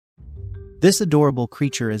This adorable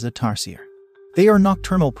creature is a tarsier. They are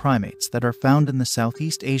nocturnal primates that are found in the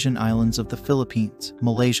Southeast Asian islands of the Philippines,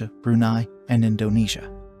 Malaysia, Brunei, and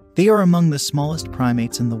Indonesia. They are among the smallest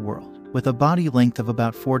primates in the world, with a body length of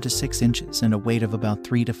about 4 to 6 inches and a weight of about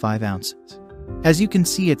 3 to 5 ounces. As you can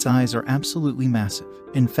see, its eyes are absolutely massive.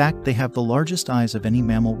 In fact, they have the largest eyes of any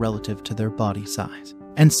mammal relative to their body size,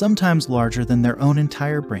 and sometimes larger than their own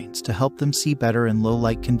entire brains to help them see better in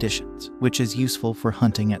low-light conditions, which is useful for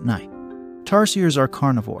hunting at night. Tarsiers are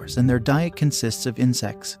carnivores, and their diet consists of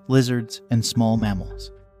insects, lizards, and small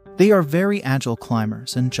mammals. They are very agile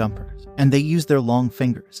climbers and jumpers, and they use their long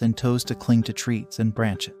fingers and toes to cling to trees and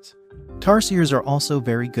branches. Tarsiers are also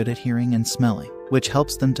very good at hearing and smelling, which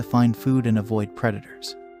helps them to find food and avoid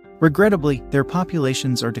predators. Regrettably, their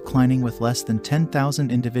populations are declining, with less than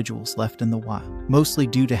 10,000 individuals left in the wild, mostly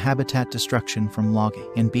due to habitat destruction from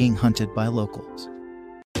logging and being hunted by locals.